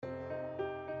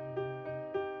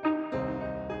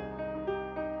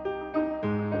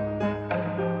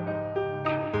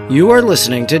You are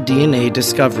listening to DNA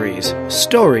Discoveries,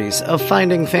 Stories of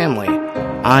Finding Family.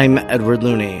 I'm Edward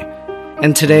Looney,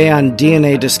 and today on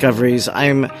DNA Discoveries,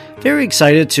 I'm very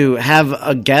excited to have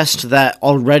a guest that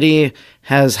already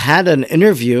has had an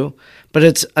interview, but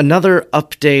it's another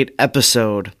update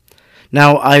episode.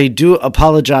 Now, I do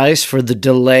apologize for the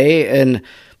delay in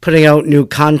putting out new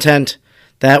content.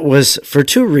 That was for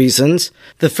two reasons.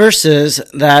 The first is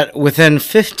that within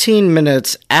 15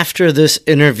 minutes after this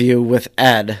interview with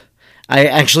Ed, I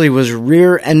actually was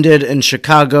rear-ended in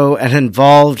Chicago and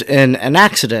involved in an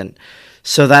accident.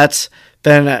 So that's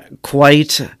been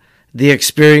quite the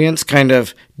experience, kind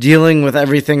of dealing with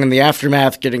everything in the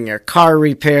aftermath, getting your car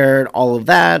repaired, all of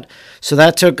that. So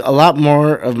that took a lot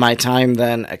more of my time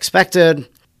than expected.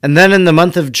 And then in the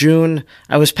month of June,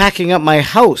 I was packing up my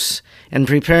house and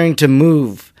preparing to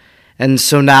move. And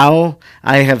so now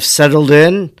I have settled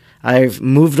in, I've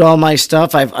moved all my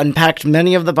stuff, I've unpacked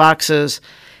many of the boxes,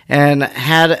 and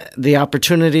had the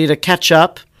opportunity to catch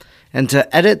up and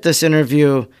to edit this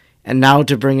interview and now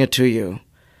to bring it to you.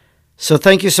 So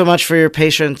thank you so much for your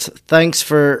patience. Thanks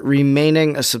for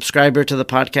remaining a subscriber to the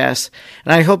podcast.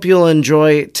 And I hope you'll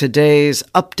enjoy today's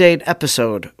update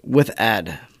episode with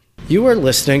Ed. You are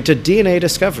listening to DNA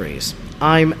Discoveries.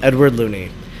 I'm Edward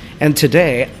Looney. And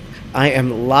today I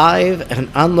am live and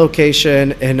on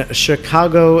location in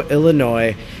Chicago,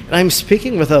 Illinois. And I'm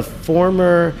speaking with a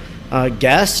former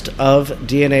guest of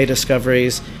DNA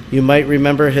Discoveries. You might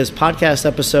remember his podcast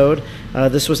episode.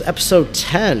 This was episode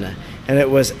 10. And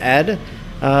it was Ed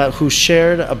who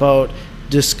shared about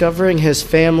discovering his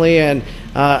family. And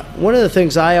one of the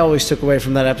things I always took away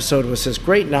from that episode was his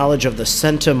great knowledge of the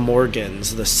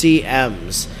centimorgans, the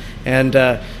CMs.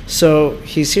 And so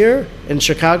he's here in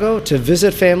Chicago to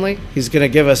visit family. He's going to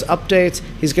give us updates.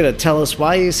 He's going to tell us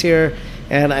why he's here.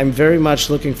 And I'm very much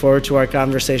looking forward to our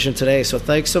conversation today. So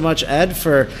thanks so much, Ed,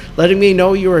 for letting me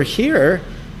know you were here,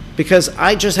 because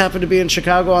I just happened to be in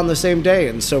Chicago on the same day.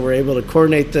 And so we're able to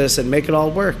coordinate this and make it all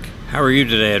work. How are you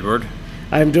today, Edward?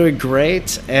 I'm doing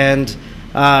great. And,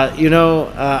 I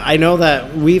know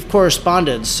that we've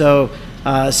corresponded. So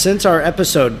since our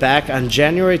episode back on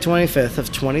January 25th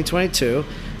of 2022,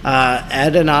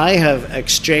 Ed and I have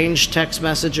exchanged text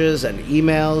messages and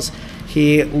emails.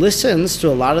 He listens to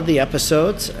a lot of the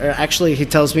episodes. Actually, he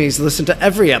tells me he's listened to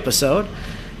every episode.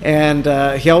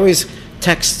 And he always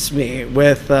texts me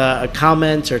with a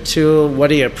comment or two,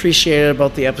 what he appreciated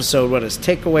about the episode, what his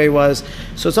takeaway was.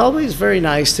 So it's always very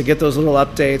nice to get those little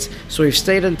updates. So we've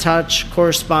stayed in touch,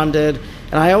 corresponded,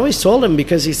 and I always told him,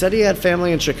 because he said he had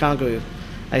family in Chicago,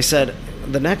 I said,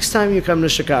 the next time you come to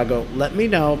Chicago, let me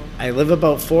know. I live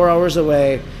about 4 hours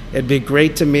away. It'd be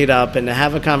great to meet up and to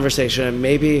have a conversation and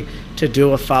maybe to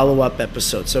do a follow-up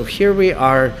episode. So here we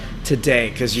are today,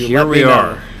 because you let me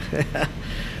know. Here we are.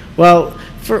 Well,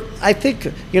 I think,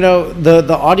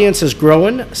 the audience has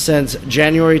grown since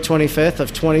January 25th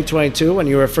of 2022, when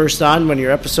you were first on, when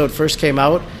your episode first came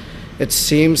out. It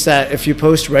seems that if you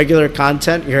post regular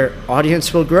content, your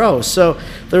audience will grow. So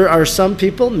there are some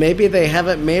people, maybe they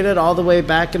haven't made it all the way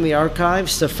back in the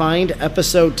archives to find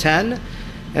episode 10.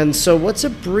 And so what's a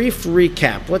brief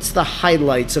recap? What's the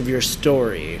highlights of your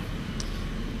story?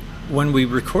 When we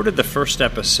recorded the first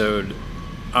episode,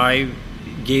 I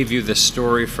gave you the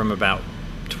story from about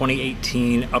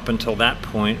 2018 up until that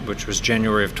point, which was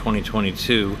January of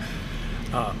 2022,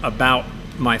 about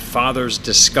my father's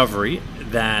discovery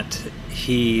that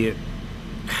he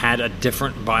had a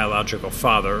different biological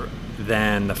father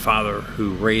than the father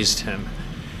who raised him.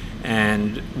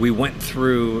 And we went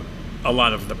through a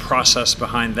lot of the process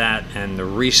behind that and the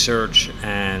research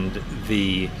and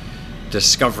the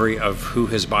discovery of who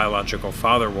his biological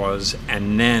father was,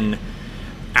 and then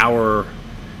our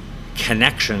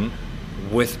connection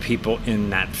with people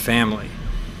in that family.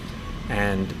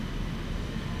 And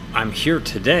I'm here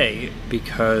today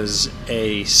because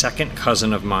a second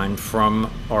cousin of mine from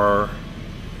our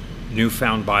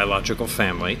newfound biological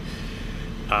family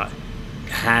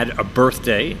had a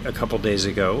birthday a couple days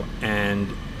ago, and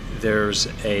there's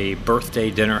a birthday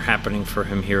dinner happening for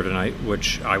him here tonight,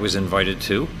 which I was invited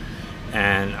to,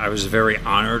 and I was very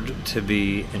honored to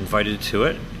be invited to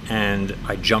it. And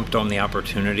I jumped on the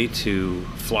opportunity to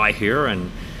fly here,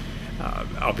 and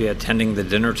I'll be attending the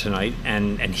dinner tonight.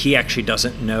 And he actually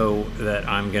doesn't know that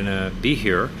I'm going to be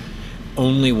here.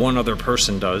 Only one other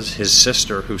person does, his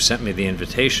sister, who sent me the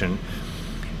invitation.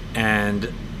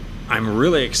 And I'm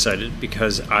really excited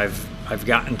because I've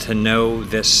gotten to know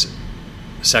this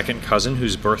second cousin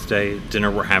whose birthday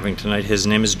dinner we're having tonight. His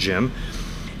name is Jim.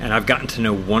 And I've gotten to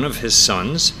know one of his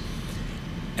sons.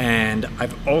 And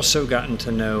I've also gotten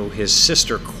to know his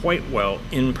sister quite well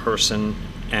in person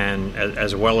and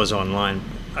as well as online.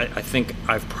 I think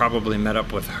I've probably met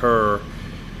up with her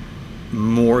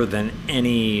more than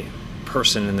any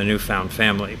person in the newfound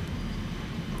family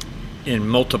in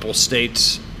multiple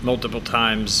states, multiple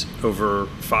times over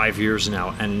 5 years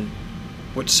now. And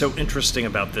what's so interesting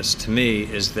about this to me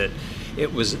is that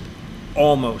it was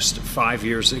almost 5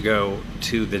 years ago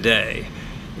to the day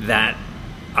that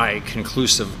I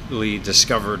conclusively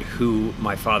discovered who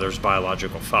my father's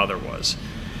biological father was.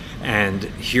 And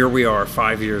here we are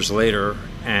 5 years later,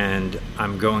 and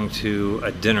I'm going to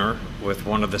a dinner with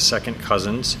one of the second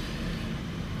cousins,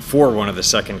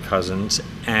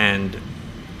 and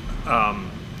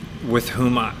with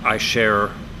whom I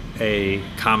share a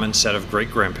common set of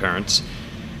great-grandparents.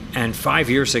 And 5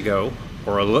 years ago,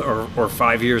 or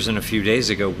 5 years and a few days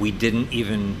ago, we didn't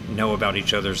even know about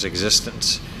each other's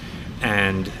existence.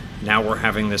 And now we're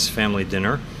having this family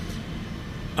dinner.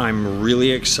 I'm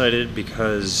really excited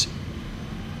because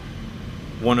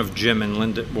one of Jim and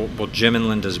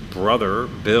Linda's brother,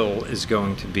 Bill, is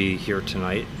going to be here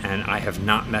tonight, and I have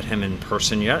not met him in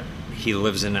person yet. He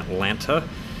lives in Atlanta.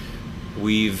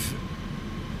 We've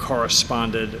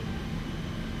corresponded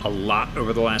a lot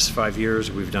over the last 5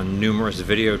 years. We've done numerous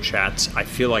video chats. I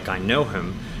feel like I know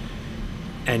him,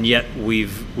 and yet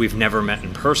we've never met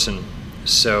in person.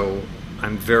 So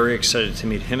I'm very excited to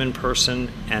meet him in person,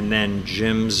 and then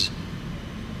Jim's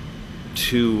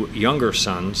two younger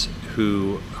sons,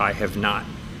 who I have not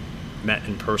met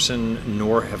in person,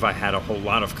 nor have I had a whole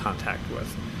lot of contact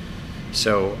with.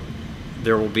 So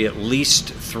there will be at least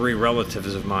 3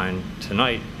 relatives of mine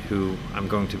tonight who I'm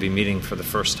going to be meeting for the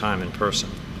first time in person.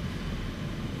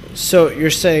 So you're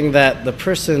saying that the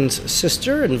person's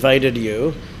sister invited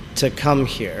you to come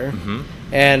here,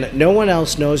 and no one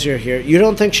else knows you're here. You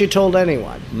don't think she told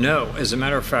anyone? No. As a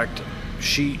matter of fact,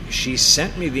 she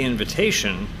sent me the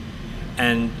invitation,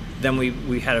 and then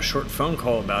we had a short phone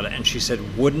call about it, and she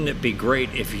said, wouldn't it be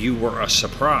great if you were a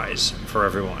surprise for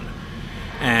everyone?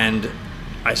 And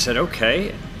I said,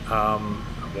 okay.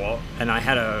 And I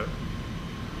had a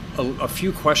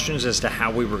few questions as to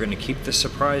how we were going to keep the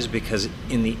surprise, because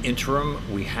in the interim,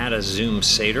 we had a Zoom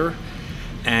Seder,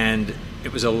 and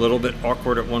it was a little bit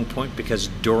awkward at one point because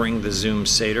during the Zoom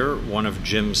Seder, one of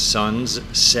Jim's sons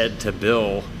said to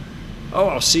Bill, "Oh,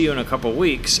 I'll see you in a couple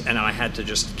weeks," and I had to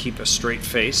just keep a straight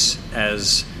face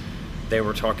as they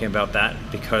were talking about that,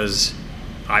 because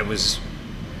I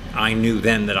knew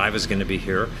then that I was going to be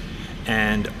here.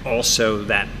 And also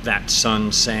that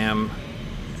son, Sam,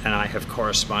 and I have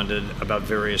corresponded about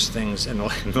various things in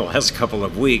the last couple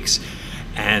of weeks,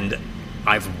 and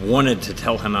I've wanted to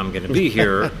tell him I'm going to be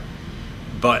here,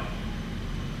 but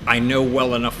I know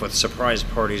well enough with surprise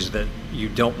parties that you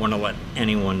don't want to let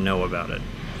anyone know about it.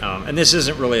 And this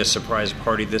isn't really a surprise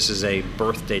party. This is a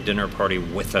birthday dinner party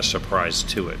with a surprise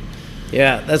to it.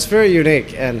 Yeah, that's very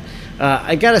unique. And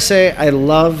I got to say, I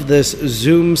love this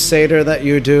Zoom Seder that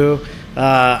you do.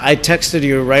 I texted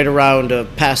you right around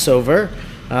Passover.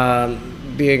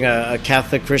 Being a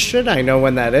Catholic Christian, I know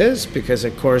when that is because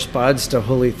it corresponds to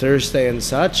Holy Thursday and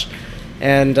such.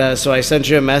 And so I sent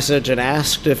you a message and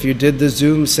asked if you did the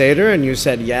Zoom Seder, and you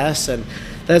said yes. And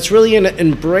that's really an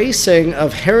embracing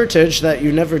of heritage that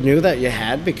you never knew that you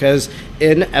had, because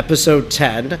in episode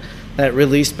 10 that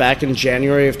released back in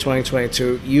January of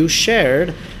 2022, you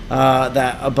shared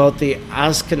that about the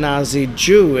Ashkenazi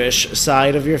Jewish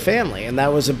side of your family. And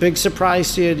that was a big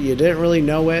surprise to you. You didn't really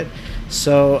know it.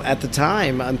 So at the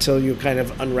time, until you kind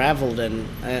of unraveled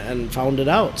and found it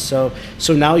out. So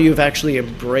now you've actually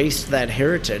embraced that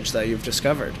heritage that you've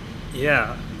discovered.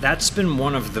 Yeah, that's been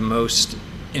one of the most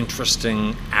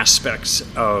interesting aspects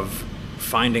of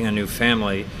finding a new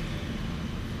family,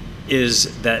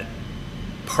 is that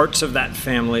parts of that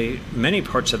family, many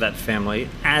parts of that family,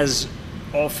 as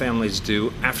all families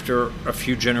do, after a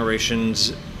few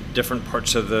generations, different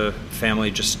parts of the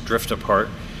family just drift apart.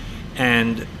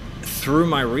 And through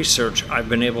my research, I've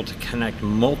been able to connect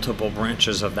multiple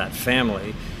branches of that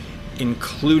family,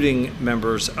 including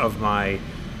members of my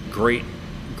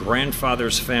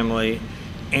great-grandfather's family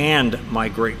and my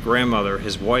great-grandmother,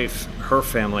 his wife, her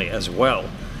family as well.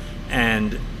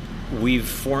 And we've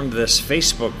formed this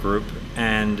Facebook group.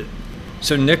 And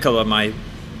so Nicola, my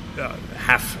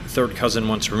half-third cousin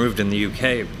once removed in the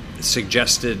UK,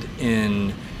 suggested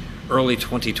in early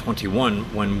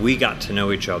 2021, when we got to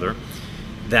know each other,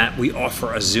 that we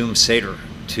offer a Zoom Seder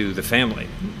to the family.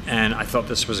 And I thought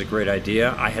this was a great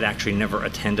idea. I had actually never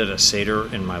attended a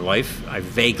Seder in my life. I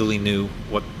vaguely knew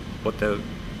what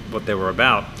they were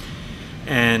about.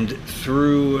 And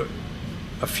through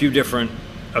a few different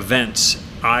events,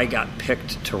 I got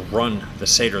picked to run the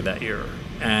Seder that year.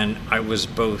 and I was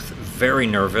both very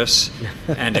nervous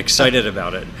and excited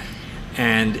about it.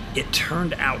 And it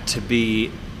turned out to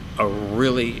be a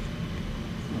really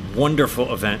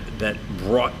wonderful event that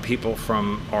brought people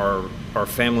from our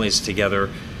families together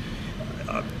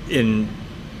in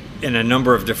a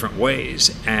number of different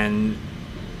ways. And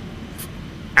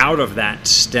out of that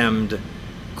stemmed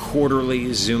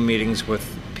quarterly Zoom meetings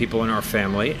with people in our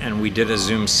family, and we did a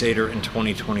Zoom Seder in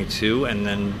 2022, and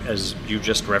then, as you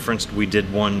just referenced, we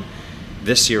did one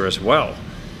this year as well.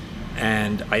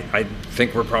 And I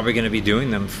think we're probably going to be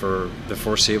doing them for the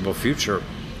foreseeable future.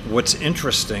 What's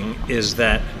interesting is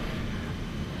that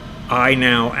I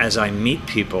now, as I meet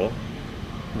people,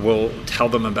 will tell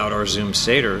them about our Zoom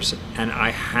Seders, and I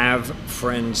have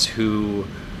friends who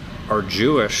are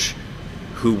Jewish,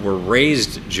 who were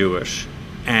raised Jewish,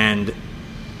 and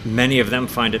many of them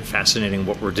find it fascinating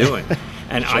what we're doing.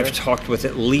 And sure. I've talked with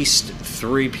at least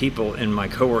 3 people in my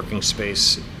co-working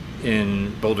space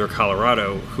in Boulder,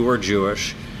 Colorado, who are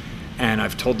Jewish, and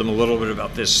I've told them a little bit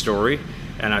about this story,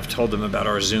 and I've told them about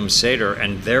our Zoom Seder,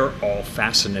 and they're all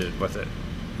fascinated with it.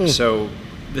 So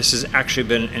this has actually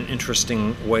been an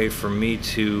interesting way for me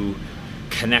to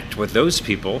connect with those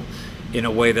people in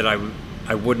a way that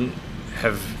I wouldn't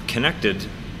have connected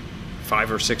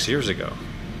 5 or 6 years ago.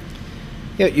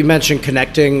 Yeah, you mentioned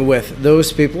connecting with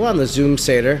those people on the Zoom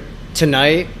Seder.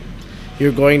 Tonight,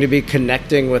 you're going to be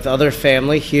connecting with other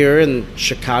family here in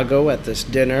Chicago at this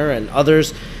dinner, and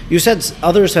others. You said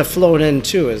others have flown in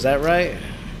too, is that right?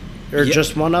 Or yeah.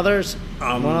 Just one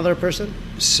other person?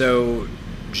 So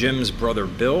Jim's brother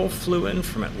Bill flew in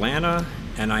from Atlanta,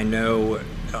 and I know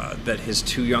that his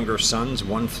 2 younger sons,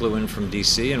 one flew in from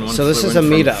D.C. and one flew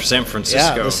in from San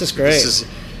Francisco. Yeah, this is great.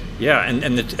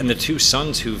 And the 2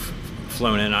 sons who've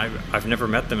flown in, I've never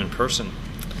met them in person.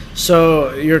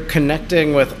 So you're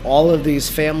connecting with all of these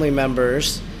family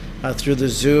members through the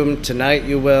Zoom tonight.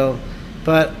 You will,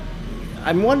 but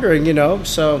I'm wondering,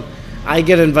 so I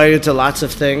get invited to lots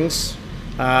of things,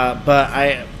 but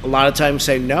I a lot of times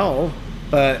say no.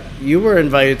 But you were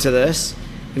invited to this,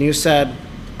 and you said,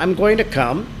 I'm going to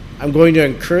come. I'm going to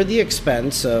incur the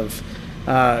expense of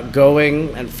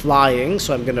going and flying,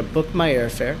 so I'm going to book my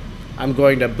airfare. I'm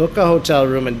going to book a hotel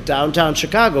room in downtown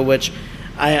Chicago, which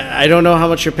I don't know how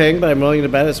much you're paying, but I'm willing to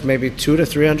bet it's maybe $200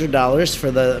 to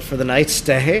 $300 for the night's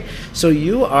stay. So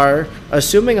you are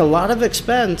assuming a lot of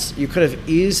expense. You could have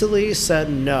easily said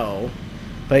no,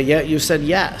 but yet you said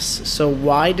yes. So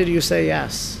why did you say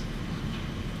yes?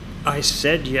 I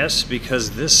said yes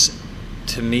because this,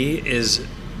 to me, is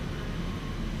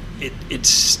it's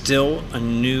still a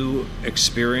new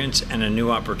experience and a new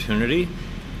opportunity.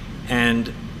 And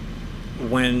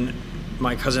when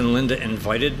my cousin Linda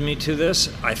invited me to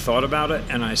this, I thought about it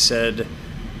and I said,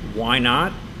 why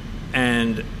not?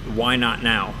 And why not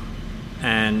now?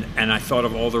 And I thought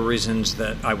of all the reasons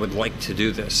that I would like to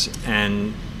do this,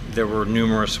 and there were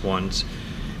numerous ones.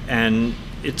 And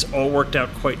it's all worked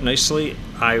out quite nicely.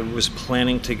 I was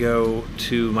planning to go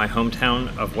to my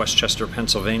hometown of Westchester,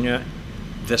 Pennsylvania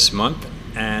this month,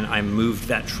 and I moved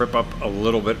that trip up a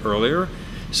little bit earlier.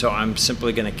 So I'm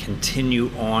simply going to continue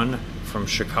on from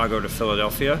Chicago to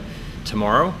Philadelphia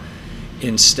tomorrow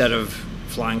instead of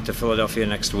flying to Philadelphia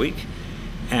next week.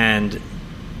 And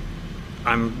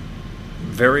I'm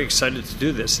very excited to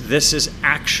do this. This is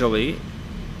actually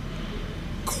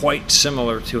quite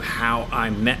similar to how I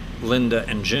met Linda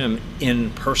and Jim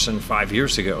in person 5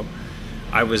 years ago.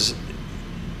 I was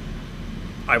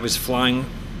flying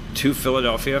to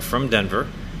Philadelphia from Denver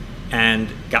and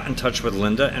got in touch with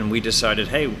Linda, and we decided,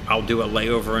 hey, I'll do a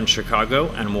layover in Chicago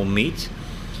and we'll meet.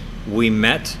 We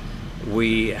met.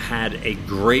 We had a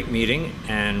great meeting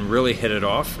and really hit it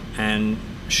off, and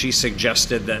she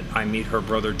suggested that I meet her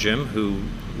brother Jim, who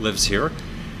lives here.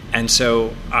 And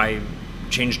so I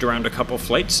changed around a couple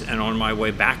flights, and on my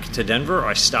way back to Denver,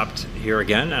 I stopped here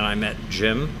again, and I met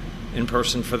Jim in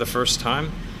person for the first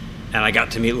time, and I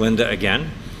got to meet Linda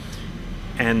again.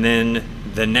 And then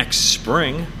the next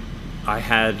spring, I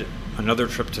had another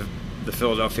trip to the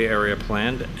Philadelphia area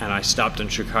planned, and I stopped in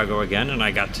Chicago again, and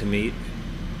I got to meet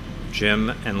Jim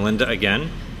and Linda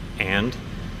again, and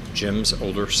Jim's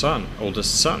oldest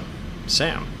son,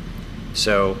 Sam.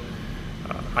 So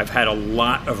I've had a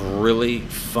lot of really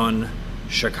fun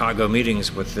Chicago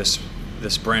meetings with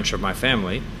this branch of my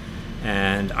family,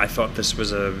 and I thought this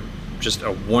was just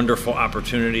a wonderful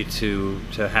opportunity to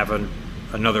have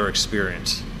another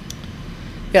experience.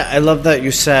 Yeah, I love that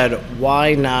you said,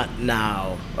 why not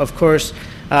now? Of course,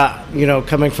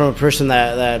 coming from a person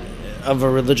that of a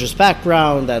religious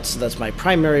background, that's my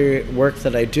primary work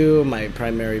that I do, my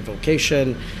primary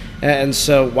vocation. And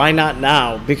so why not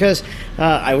now? Because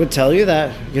I would tell you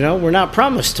that, we're not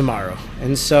promised tomorrow.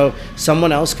 And so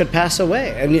someone else could pass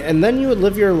away. And then you would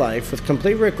live your life with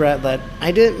complete regret that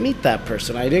I didn't meet that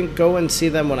person. I didn't go and see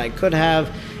them when I could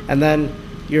have. And then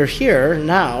you're here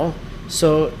now,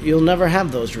 so you'll never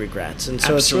have those regrets. And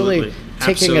so Absolutely. It's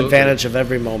really taking advantage of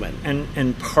every moment.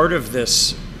 And part of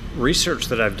this research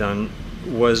that I've done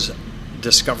was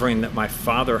discovering that my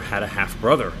father had a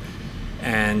half-brother.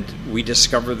 And I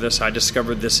discovered this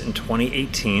in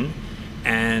 2018,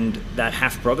 and that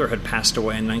half-brother had passed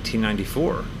away in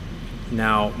 1994.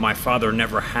 Now, my father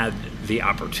never had the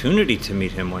opportunity to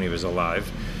meet him when he was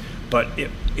alive, but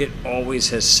it always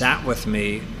has sat with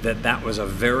me that was a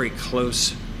very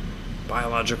close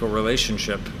biological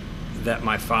relationship that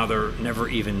my father never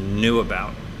even knew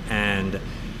about. And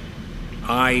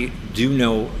I do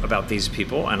know about these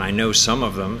people, and I know some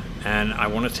of them, and I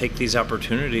want to take these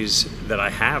opportunities that I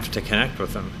have to connect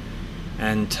with them.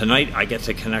 And tonight I get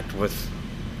to connect with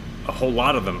a whole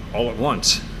lot of them all at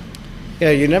once.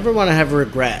 Yeah, you never want to have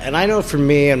regret. And I know for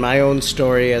me and my own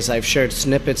story, as I've shared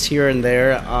snippets here and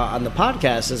there on the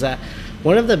podcast, is that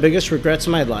one of the biggest regrets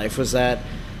in my life was that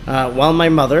while my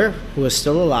mother, who was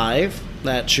still alive,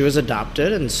 that she was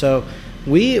adopted. And so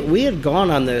we had gone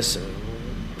on this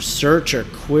search or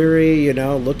query,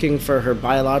 looking for her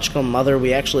biological mother.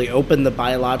 We actually opened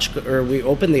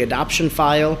the adoption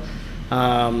file.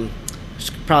 It's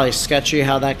probably sketchy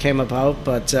how that came about,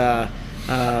 but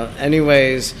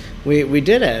anyways, we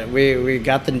did it. We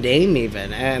got the name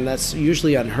even, and that's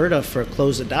usually unheard of for a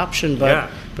closed adoption.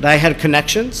 But I had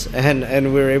connections,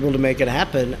 and we were able to make it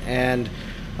happen. And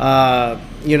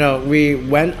we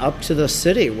went up to the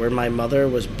city where my mother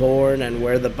was born and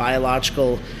where the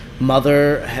biological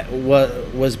mother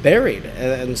was buried,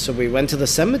 and so we went to the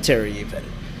cemetery even.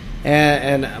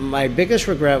 And my biggest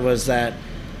regret was that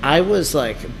I was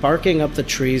like barking up the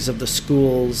trees of the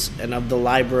schools and of the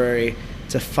library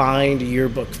to find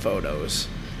yearbook photos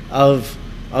of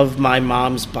my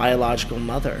mom's biological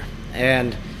mother,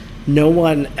 and no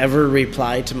one ever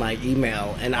replied to my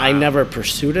email, and I never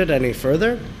pursued it any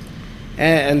further.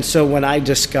 And so when I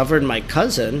discovered my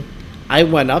cousin, I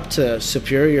went up to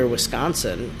Superior,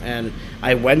 Wisconsin, and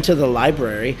I went to the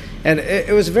library, and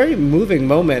it was a very moving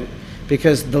moment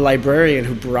because the librarian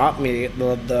who brought me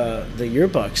the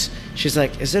yearbooks, she's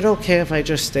like, "Is it okay if I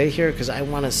just stay here? Because I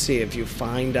want to see if you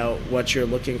find out what you're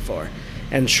looking for."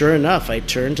 And sure enough, I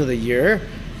turned to the year,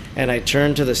 and I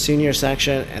turned to the senior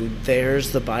section, and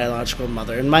there's the biological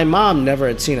mother. And my mom never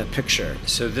had seen a picture.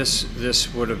 So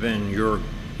this would have been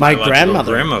my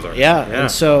grandmother. Yeah. And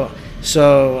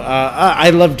so I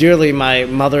love dearly my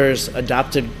mother's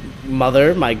adopted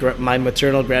mother, my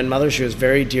maternal grandmother. She was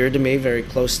very dear to me, very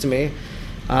close to me.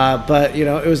 But,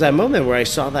 it was that moment where I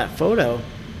saw that photo,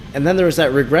 and then there was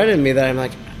that regret in me that I'm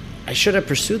like, I should have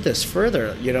pursued this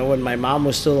further. When my mom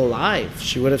was still alive,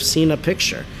 she would have seen a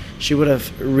picture. She would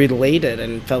have related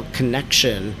and felt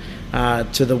connection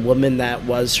to the woman that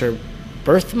was her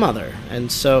birth mother.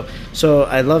 And so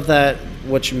I love that,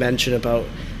 what you mentioned about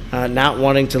not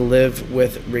wanting to live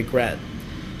with regret.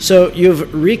 So you've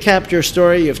recapped your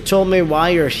story. You've told me why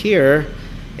you're here.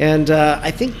 And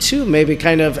I think, too, maybe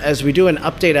kind of as we do an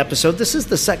update episode, this is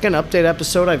the second update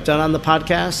episode I've done on the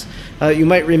podcast. You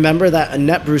might remember that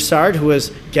Annette Broussard, who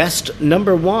was guest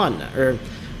number 1, or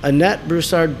Annette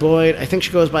Broussard Boyd. I think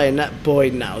she goes by Annette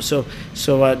Boyd now. So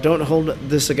don't hold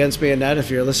this against me, Annette,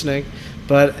 if you're listening.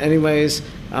 But anyways,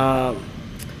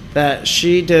 that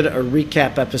she did a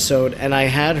recap episode, and I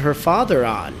had her father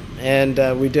on,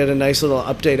 and we did a nice little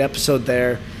update episode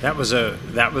there. That was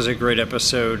a great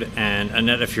episode, and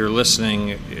Annette, if you're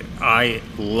listening, I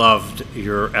loved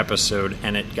your episode,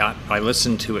 and I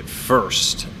listened to it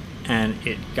first, and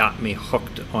it got me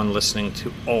hooked on listening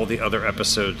to all the other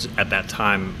episodes at that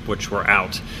time, which were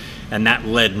out, and that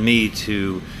led me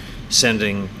to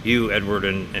sending you, Edward,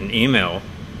 an email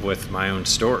with my own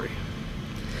story.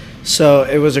 So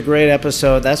it was a great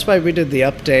episode. That's why we did the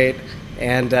update,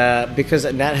 and because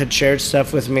Annette had shared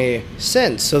stuff with me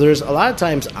since. So there's a lot of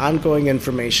times ongoing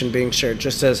information being shared,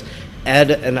 just as Ed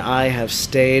and I have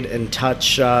stayed in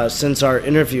touch since our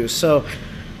interview. So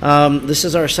this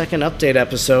is our second update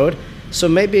episode. So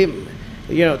maybe,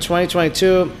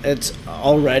 2022, it's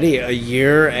already a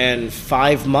year and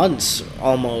 5 months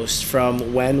almost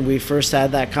from when we first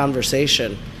had that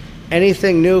conversation.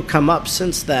 Anything new come up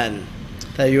since then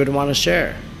that you would want to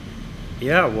share?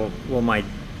 Yeah, well,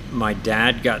 my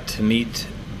dad got to meet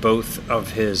both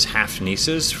of his half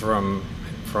nieces from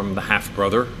the half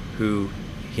brother who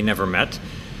he never met,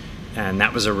 and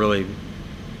that was a really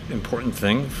important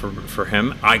thing for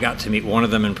him. I got to meet one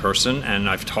of them in person, and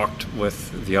I've talked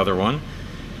with the other one.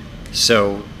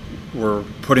 So we're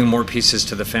putting more pieces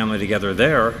to the family together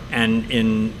there. And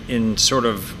in sort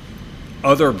of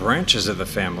other branches of the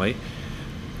family,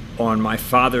 on my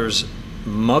father's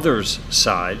mother's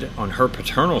side, on her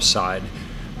paternal side,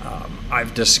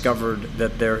 I've discovered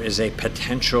that there is a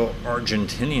potential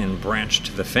Argentinian branch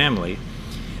to the family.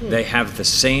 They have the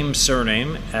same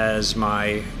surname as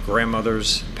my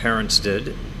grandmother's parents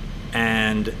did,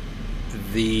 and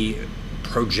the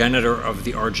progenitor of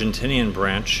the Argentinian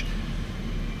branch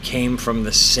came from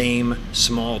the same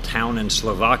small town in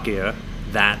Slovakia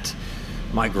that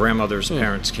my grandmother's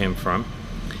parents came from.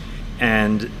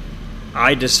 And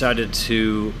I decided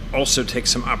to also take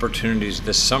some opportunities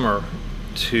this summer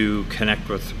to connect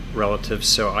with relatives.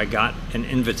 So I got an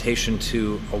invitation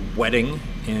to a wedding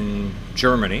in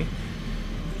Germany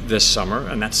this summer,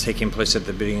 and that's taking place at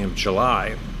the beginning of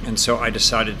July. And so I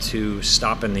decided to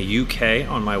stop in the UK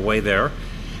on my way there,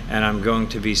 and I'm going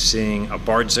to be seeing a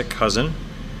Bardzik cousin,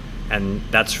 and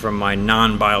that's from my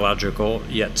non-biological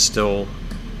yet still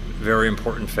very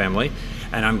important family.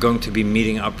 And I'm going to be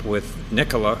meeting up with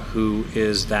Nicola, who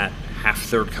is that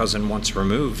half-third cousin once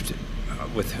removed,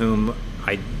 with whom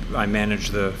I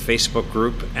manage the Facebook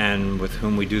group, and with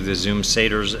whom we do the Zoom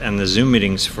Seders and the Zoom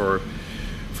meetings for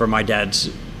my dad's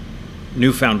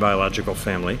newfound biological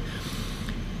family.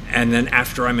 And then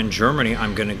after I'm in Germany,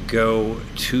 I'm going to go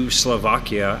to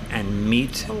Slovakia and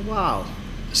meet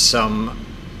some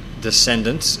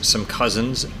descendants, some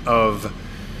cousins of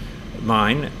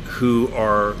mine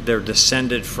they're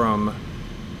descended from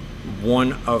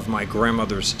one of my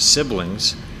grandmother's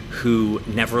siblings who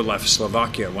never left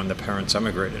Slovakia when the parents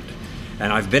emigrated.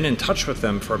 And I've been in touch with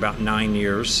them for about 9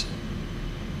 years,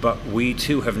 but we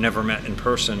too have never met in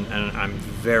person, and I'm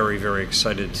very, very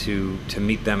excited to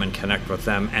meet them and connect with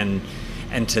them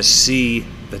and to see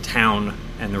the town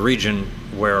and the region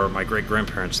where my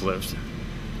great-grandparents lived.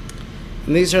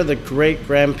 And these are the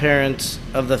great-grandparents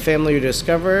of the family you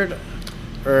discovered,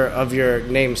 or of your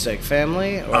namesake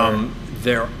family? Or?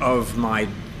 They're of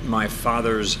my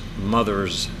father's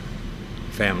mother's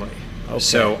family. Okay.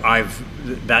 So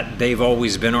they've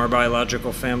always been our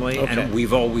biological family, and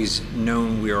we've always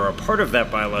known we are a part of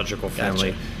that biological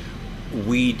family. Gotcha.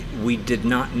 We did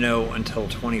not know until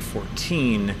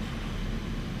 2014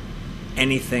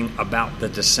 anything about the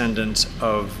descendants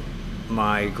of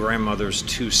my grandmother's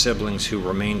two siblings who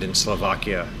remained in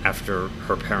Slovakia after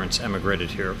her parents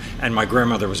emigrated here. And my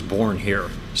grandmother was born here,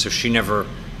 so she never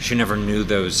knew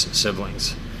those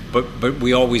siblings. But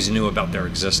we always knew about their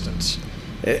existence.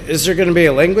 Is there going to be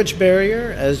a language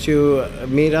barrier as you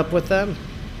meet up with them?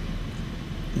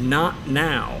 Not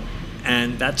now.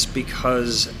 And that's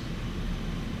because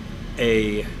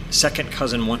a second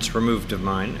cousin once removed of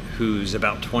mine, who's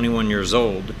about 21 years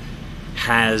old,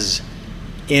 has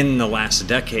in the last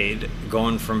decade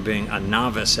gone from being a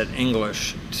novice at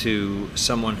English to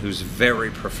someone who's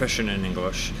very proficient in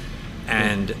English.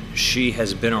 And she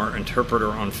has been our interpreter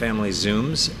on family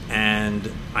Zooms, and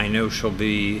I know she'll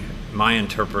be my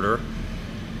interpreter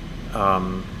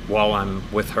while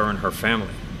I'm with her and her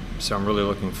family. So I'm really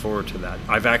looking forward to that.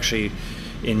 I've actually,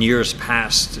 in years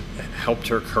past, helped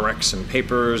her correct some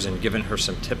papers and given her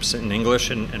some tips in English.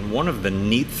 And one of the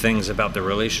neat things about the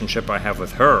relationship I have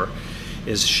with her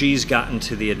is she's gotten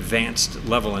to the advanced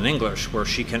level in English where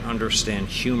she can understand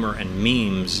humor and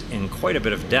memes in quite a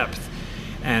bit of depth.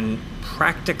 And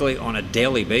practically on a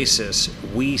daily basis,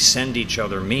 we send each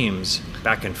other memes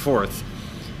back and forth.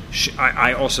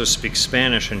 I also speak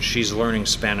Spanish, and she's learning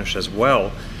Spanish as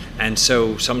well. And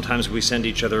so sometimes we send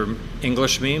each other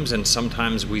English memes, and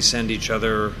sometimes we send each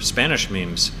other Spanish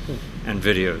memes and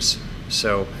videos.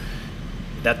 So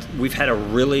that we've had a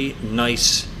really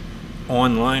nice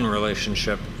online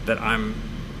relationship that I'm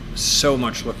so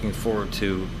much looking forward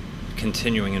to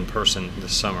continuing in person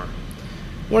this summer.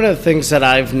 One of the things that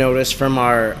I've noticed from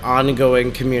our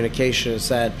ongoing communication is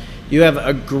that you have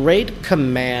a great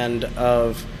command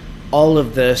of all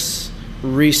of this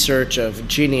research of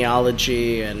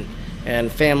genealogy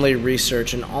and family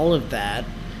research and all of that.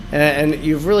 And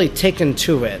you've really taken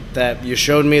to it, that you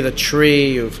showed me the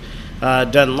tree, you've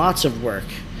done lots of work.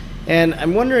 And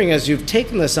I'm wondering, as you've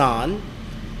taken this on,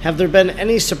 have there been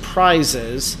any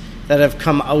surprises that have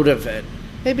come out of it?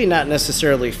 Maybe not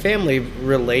necessarily family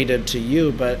related to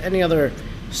you, but any other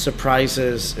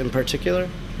surprises in particular?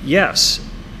 Yes.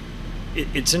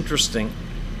 It's interesting.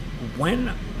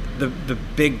 When the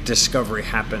big discovery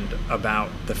happened about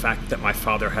the fact that my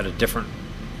father had a different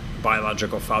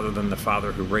biological father than the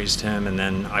father who raised him, and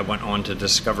then I went on to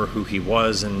discover who he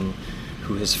was and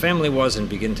who his family was and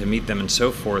begin to meet them and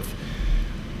so forth,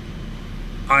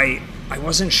 I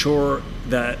wasn't sure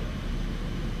that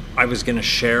I was going to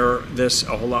share this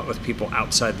a whole lot with people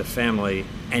outside the family,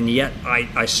 and yet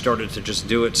I started to just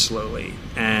do it slowly.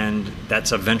 And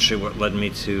that's eventually what led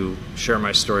me to share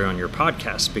my story on your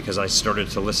podcast, because I started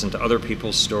to listen to other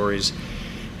people's stories,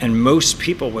 and most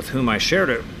people with whom I shared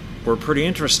it were pretty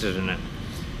interested in it.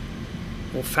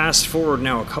 Well, fast forward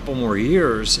now a couple more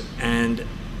years, and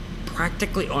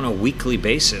practically on a weekly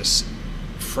basis,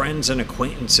 friends and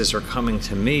acquaintances are coming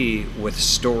to me with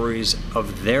stories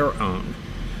of their own.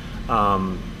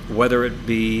 Whether it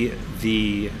be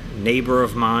the neighbor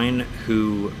of mine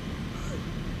who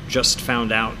just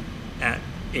found out at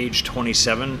age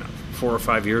 27, 4 or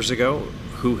 5 years ago,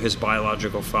 who his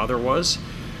biological father was,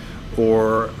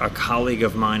 or a colleague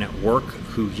of mine at work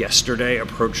who yesterday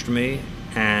approached me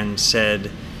and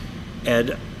said,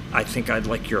 Ed, I think I'd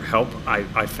like your help.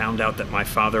 I found out that my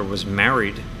father was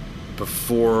married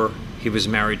before he was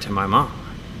married to my mom.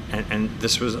 And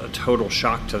this was a total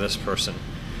shock to this person.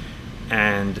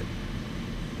 And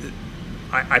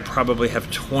I probably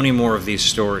have 20 more of these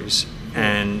stories,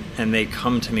 and they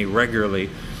come to me regularly.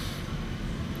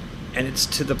 And it's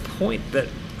to the point that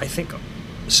I think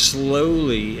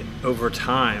slowly over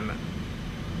time,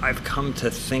 I've come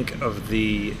to think of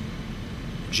the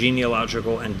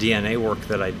genealogical and DNA work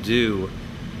that I do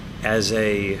as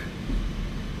a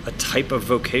type of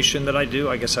vocation that I do.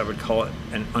 I guess I would call it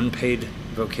an unpaid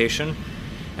vocation.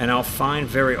 And I'll find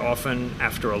very often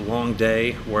after a long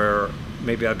day where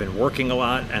maybe I've been working a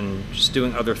lot and just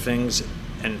doing other things,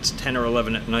 and it's 10 or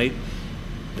 11 at night,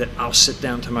 that I'll sit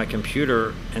down to my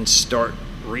computer and start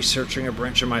researching a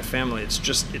branch of my family.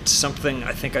 It's something,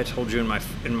 I think I told you in my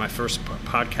first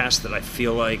podcast, that I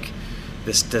feel like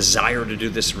this desire to do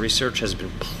this research has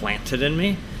been planted in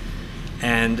me.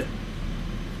 And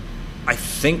I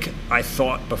think I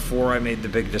thought before I made the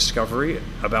big discovery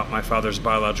about my father's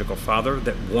biological father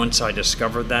that once I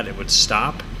discovered that it would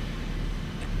stop.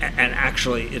 And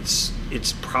actually it's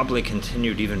probably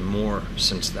continued even more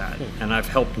since that. And I've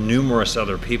helped numerous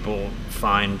other people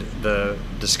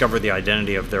discover the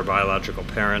identity of their biological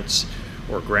parents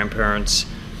or grandparents.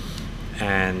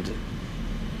 And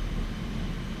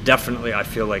definitely I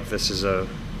feel like this is a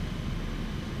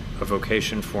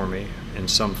vocation for me in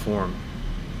some form.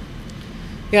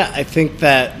 Yeah, I think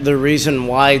that the reason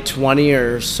why 20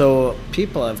 or so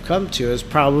people have come to you is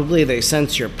probably they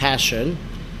sense your passion.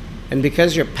 And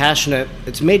because you're passionate,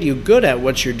 it's made you good at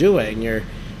what you're doing. You're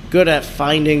good at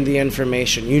finding the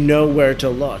information. You know where to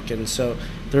look. And so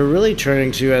they're really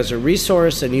turning to you as a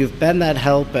resource, and you've been that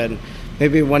help. And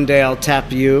maybe one day I'll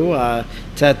tap you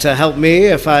to help me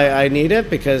if I need it,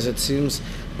 because it seems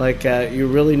like you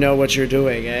really know what you're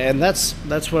doing. And that's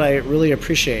what I really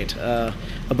appreciate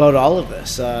about all of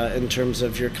this in terms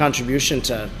of your contribution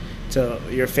to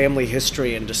your family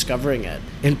history and discovering it.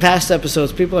 In past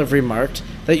episodes, people have remarked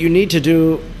that you need to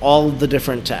do all the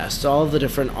different tests, all the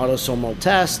different autosomal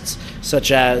tests,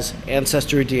 such as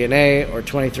Ancestry DNA or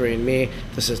 23andMe.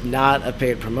 This is not a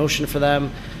paid promotion for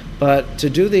them, but to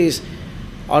do these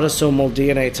autosomal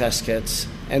DNA test kits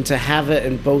and to have it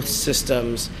in both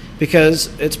systems,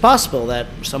 because it's possible that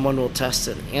someone will test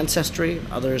in Ancestry,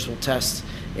 others will test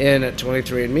in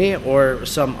 23andMe or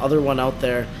some other one out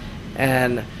there.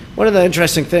 And one of the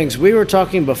interesting things, we were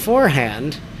talking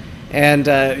beforehand, and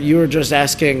you were just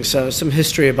asking some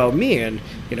history about me and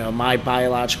my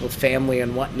biological family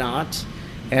and whatnot.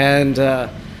 And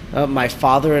my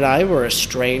father and I were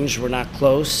estranged, we're not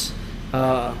close.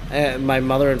 And my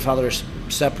mother and father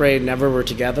separated, never were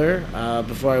together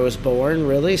before I was born,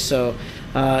 really. So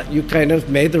you kind of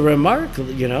made the remark,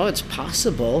 it's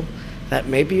possible that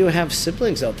maybe you have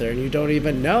siblings out there and you don't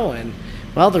even know. And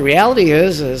well, the reality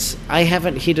is I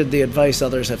haven't heeded the advice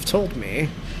others have told me,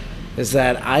 is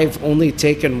that I've only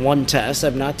taken one test.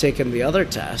 I've not taken the other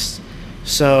test.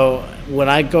 So when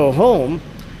I go home,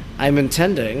 I'm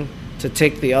intending to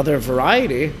take the other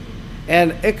variety,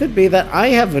 and it could be that I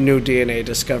have a new DNA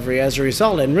discovery as a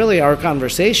result. And really our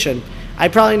conversation, I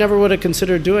probably never would have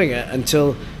considered doing it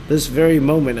until this very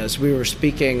moment as we were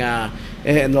speaking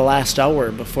in the last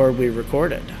hour before we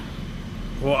recorded.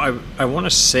 Well, I want to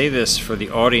say this for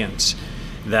the audience,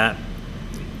 that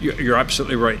you're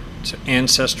absolutely right. So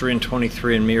Ancestry and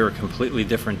 23andMe are completely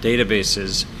different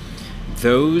databases.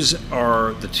 Those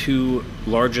are the two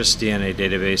largest DNA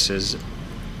databases.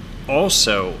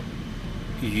 Also,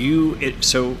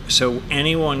 so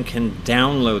anyone can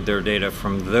download their data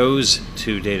from those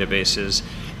two databases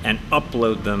and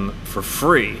upload them for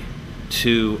free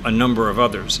to a number of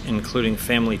others, including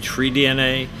Family Tree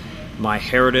DNA,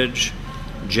 MyHeritage,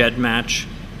 GEDmatch,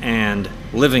 and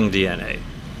living DNA.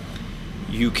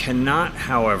 You cannot,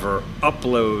 however,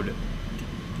 upload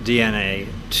DNA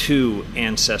to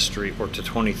Ancestry or to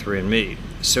 23andMe.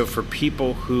 So for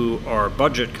people who are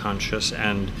budget conscious,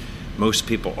 and most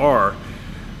people are,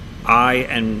 I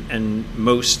and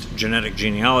most genetic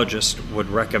genealogists would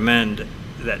recommend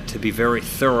that, to be very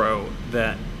thorough,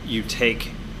 that you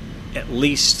take at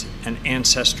least an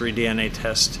Ancestry DNA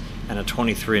test and a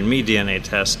 23andMe DNA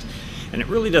test. And it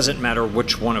really doesn't matter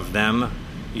which one of them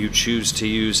you choose to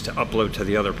use to upload to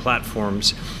the other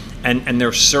platforms. And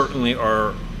there certainly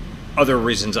are other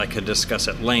reasons I could discuss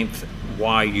at length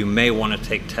why you may want to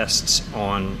take tests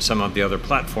on some of the other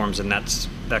platforms, and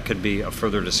that could be a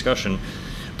further discussion.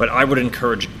 But I would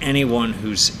encourage anyone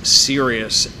who's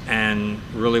serious and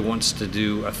really wants to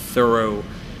do a thorough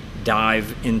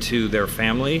dive into their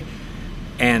family,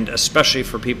 and especially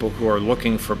for people who are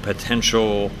looking for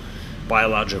potential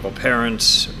biological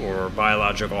parents or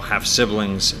biological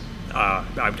half-siblings,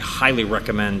 I would highly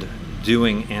recommend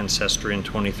doing Ancestry and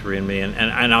 23andMe.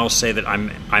 And I'll say that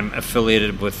I'm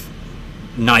affiliated with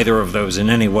neither of those in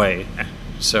any way.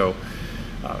 So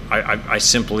I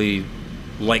simply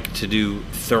like to do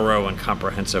thorough and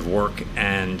comprehensive work,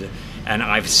 and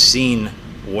I've seen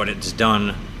what it's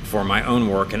done for my own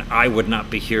work, and I would not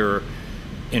be here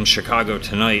in Chicago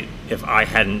tonight if I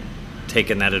hadn't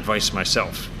taken that advice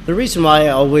myself. The reason why I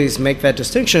always make that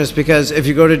distinction is because if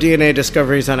you go to DNA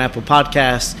Discoveries on Apple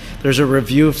Podcasts, there's a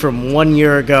review from 1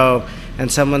 year ago,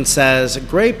 and someone says,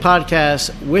 "Great podcast,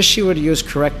 wish you would use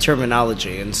correct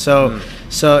terminology." And so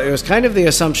it was kind of the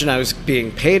assumption I was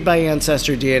being paid by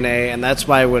Ancestry DNA, and that's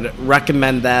why I would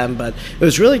recommend them. But it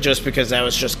was really just because that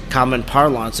was just common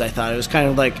parlance, I thought. It was kind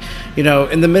of like,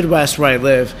 in the Midwest where I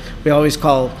live, we always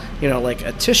call, like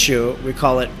a tissue, we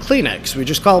call it Kleenex. We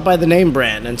just call it by the name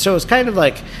brand. And so it's kind of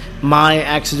like my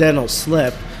accidental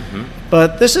slip.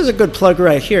 But this is a good plug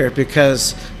right here,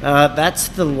 because that's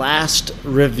the last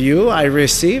review I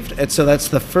received. And so that's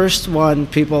the first one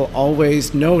people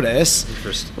always notice,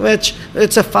 which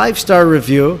it's a 5-star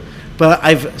review, but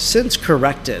I've since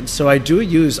corrected. So I do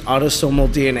use autosomal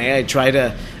DNA.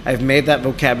 I've made that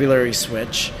vocabulary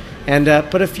switch. And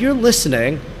but if you're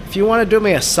listening, if you want to do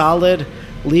me a solid,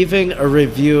 leaving a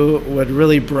review would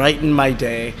really brighten my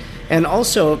day. And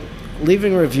also,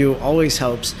 leaving a review always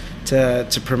helps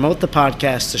to promote the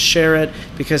podcast, to share it,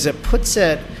 because it puts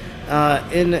it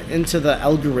into the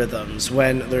algorithms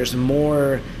when there's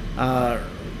more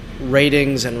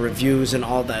ratings and reviews and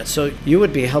all that. So you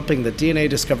would be helping the DNA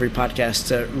Discovery podcast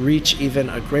to reach even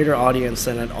a greater audience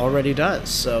than it already does.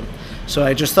 So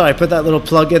I just thought I'd put that little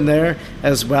plug in there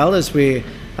as well as we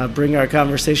bring our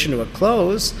conversation to a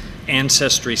close.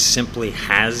 Ancestry simply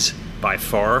has, by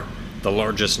far, the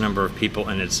largest number of people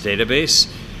in its database.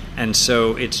 And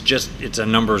so it's a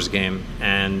numbers game.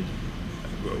 And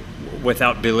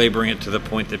without belaboring it to the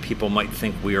point that people might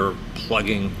think we are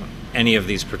plugging any of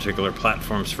these particular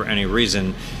platforms for any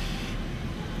reason,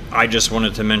 I just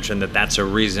wanted to mention that that's a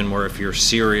reason where if you're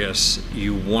serious,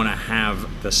 you want to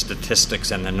have the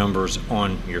statistics and the numbers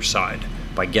on your side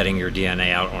by getting your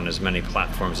DNA out on as many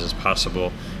platforms as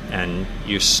possible. And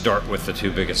you start with the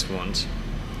two biggest ones.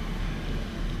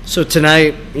 So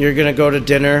tonight, you're going to go to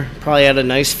dinner, probably at a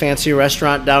nice fancy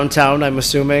restaurant downtown, I'm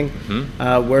assuming,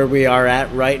 where we are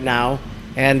at right now.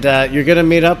 And you're going to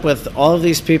meet up with all of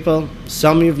these people,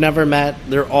 some you've never met.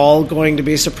 They're all going to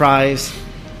be surprised.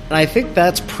 And I think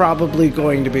that's probably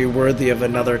going to be worthy of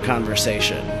another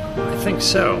conversation. I think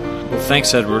so. Well,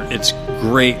 thanks, Edward. It's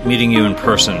great meeting you in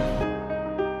person.